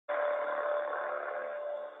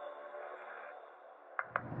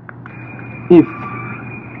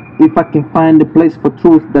If I can find a place for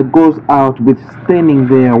truth that goes out with standing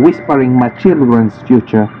there whispering my children's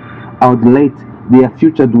future, I would let their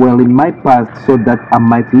future dwell in my past so that I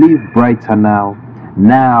might live brighter now.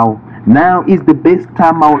 Now is the best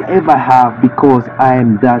time I'll ever have because I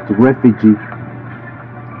am that refugee.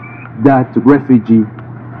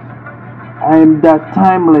 I am that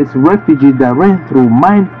timeless refugee that ran through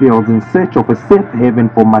minefields in search of a safe haven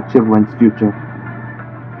for my children's future.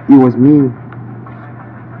 It was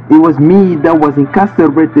me that was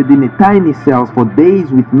incarcerated in a tiny cell for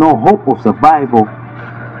days with no hope of survival.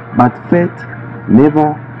 But fate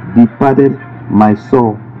never departed my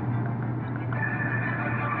soul.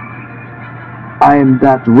 I am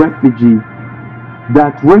that refugee.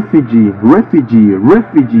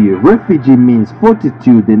 Refugee means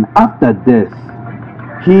fortitude and after death.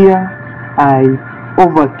 Here I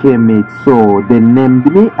overcame it, so they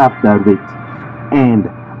named me after it. And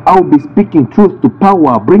I'll be speaking truth to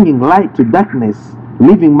power, bringing light to darkness,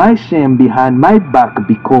 leaving my shame behind my back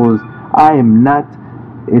because I am not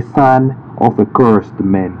a son of a cursed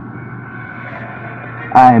man.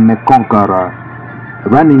 I am a conqueror,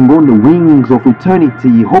 running on the wings of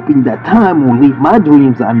eternity, hoping that time will leave my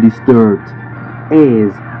dreams undisturbed.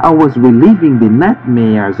 As I was reliving the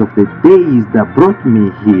nightmares of the days that brought me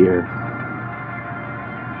here.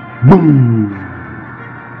 Boom!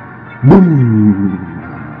 Boom!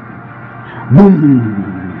 Boom!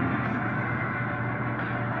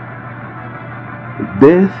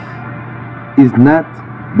 Death is not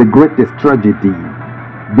the greatest tragedy.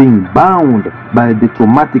 Being bound by the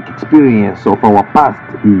traumatic experience of our past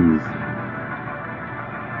is.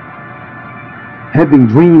 Having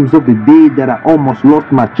dreams of the day that I almost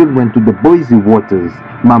lost my children to the Boise waters,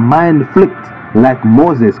 my mind flicked like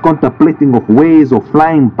Moses contemplating of ways of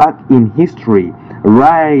flying back in history,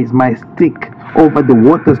 rise my stick over the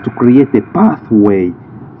waters to create a pathway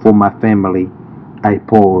for my family. I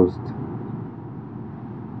paused.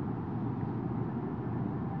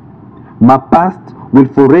 My past will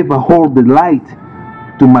forever hold the light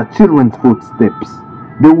to my children's footsteps.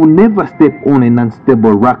 They will never step on an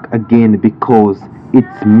unstable rock again because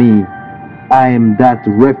it's me. I am that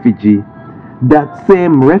refugee. That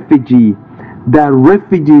same refugee. That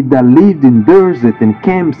refugee that lived in deserts and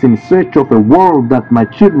camps in search of a world that my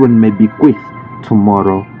children may bequeath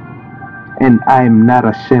tomorrow. And I am not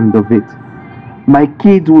ashamed of it. My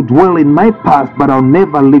kids will dwell in my past, but I'll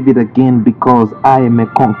never leave it again because I am a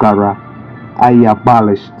conqueror. I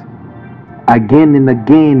abolished. Again and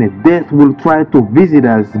again, death will try to visit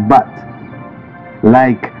us, but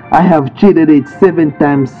like I have cheated it 7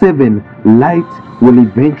 times 7, light will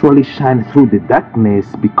eventually shine through the darkness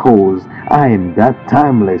because I am that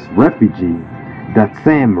timeless refugee, that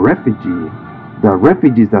same refugee, the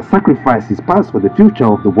refugees that sacrifice his past for the future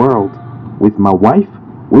of the world. With my wife,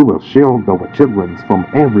 we will shield our children from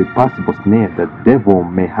every possible snare that the devil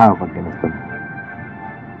may have against them.